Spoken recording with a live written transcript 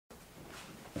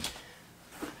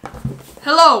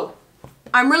Hello!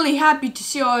 I'm really happy to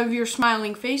see all of your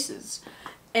smiling faces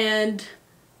and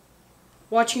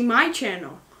watching my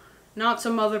channel, not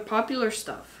some other popular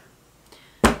stuff.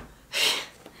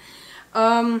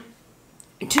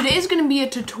 Today is going to be a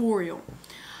tutorial.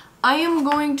 I am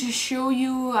going to show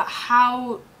you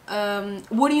how,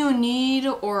 what do you need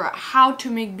or how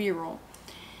to make B-roll.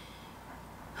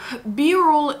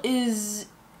 B-roll is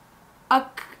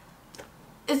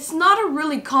it's not a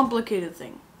really complicated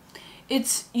thing.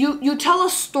 It's you tell a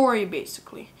story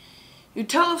basically. You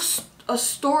tell a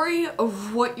story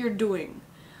of what you're doing.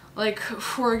 Like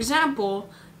for example,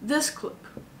 this clip.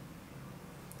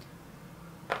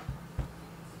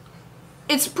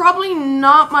 It's probably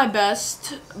not my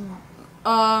best,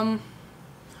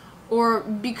 or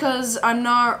because I'm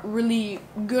not really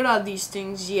good at these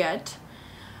things yet.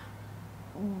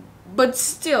 But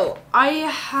still, I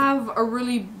have a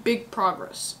really big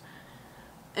progress.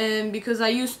 And because I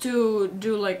used to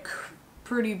do like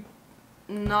pretty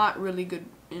not really good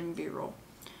in B-roll.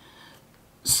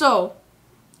 So,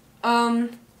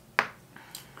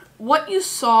 what you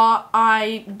saw,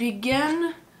 I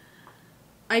began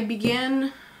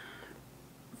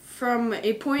from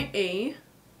a point A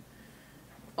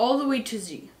all the way to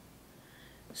Z.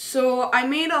 So I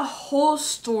made a whole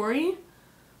story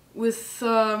with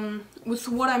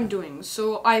what I'm doing.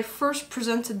 So I first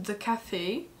presented the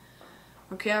cafe.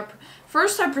 Okay,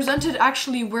 first I presented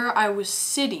actually where I was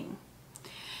sitting.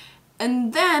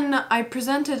 And then I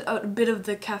presented a bit of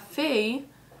the cafe.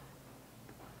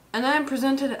 And then I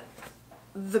presented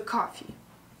the coffee.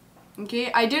 Okay,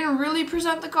 I didn't really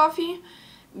present the coffee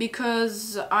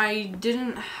because I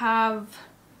didn't have,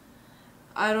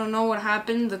 I don't know what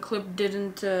happened, the clip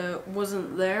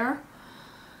wasn't there.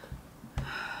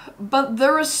 But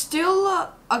there is still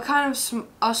a kind of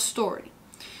a story.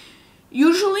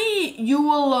 Usually you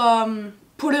will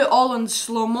put it all in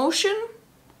slow motion.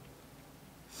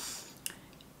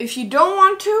 If you don't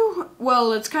want to,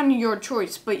 well, it's kind of your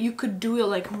choice, but you could do it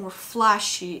like more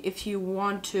flashy if you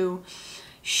want to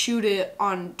shoot it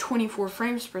on 24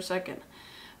 frames per second.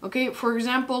 Okay, for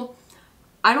example,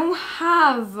 I don't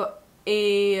have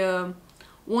a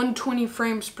 120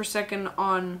 frames per second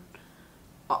on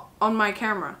my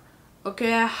camera.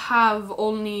 Okay, I have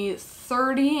only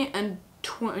 30 and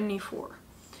 24.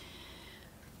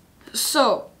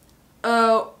 So,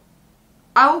 I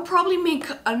will probably make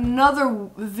another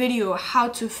video how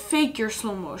to fake your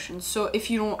slow motion. So if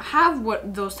you don't have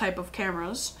those type of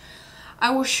cameras,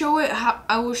 I will show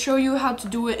you how to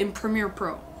do it in Premiere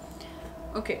Pro.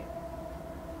 Okay.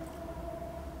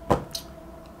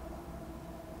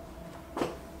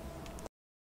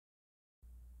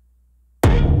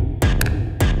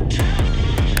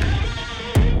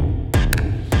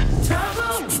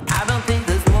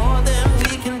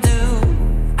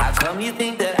 You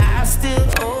think that I still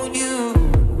owe you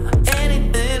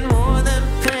anything more than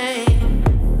pain,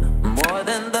 more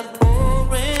than the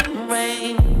pouring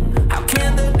rain? How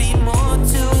can there be more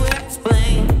to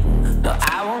explain? No,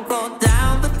 I won't go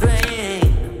down the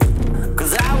drain,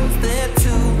 'cause I was there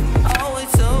too, always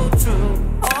so true,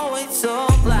 always so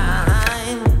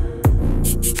blind.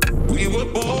 We were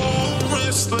born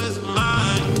restless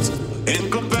minds,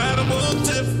 incompatible,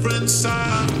 different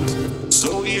sides,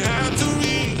 so we had to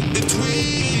read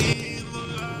between the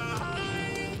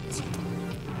lines.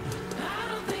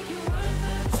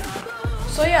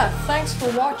 So yeah, thanks for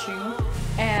watching,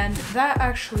 and that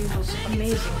actually was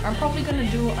amazing. I'm probably gonna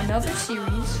do another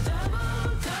series.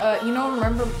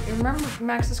 Remember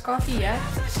Max's Coffee? Yeah,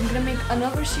 so I'm gonna make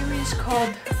another series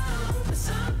called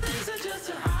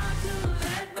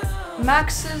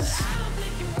Max's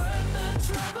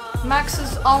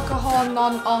alcohol,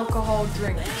 non-alcohol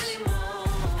drinks,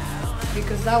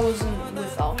 because that wasn't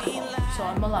with alcohol, so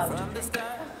I'm allowed to.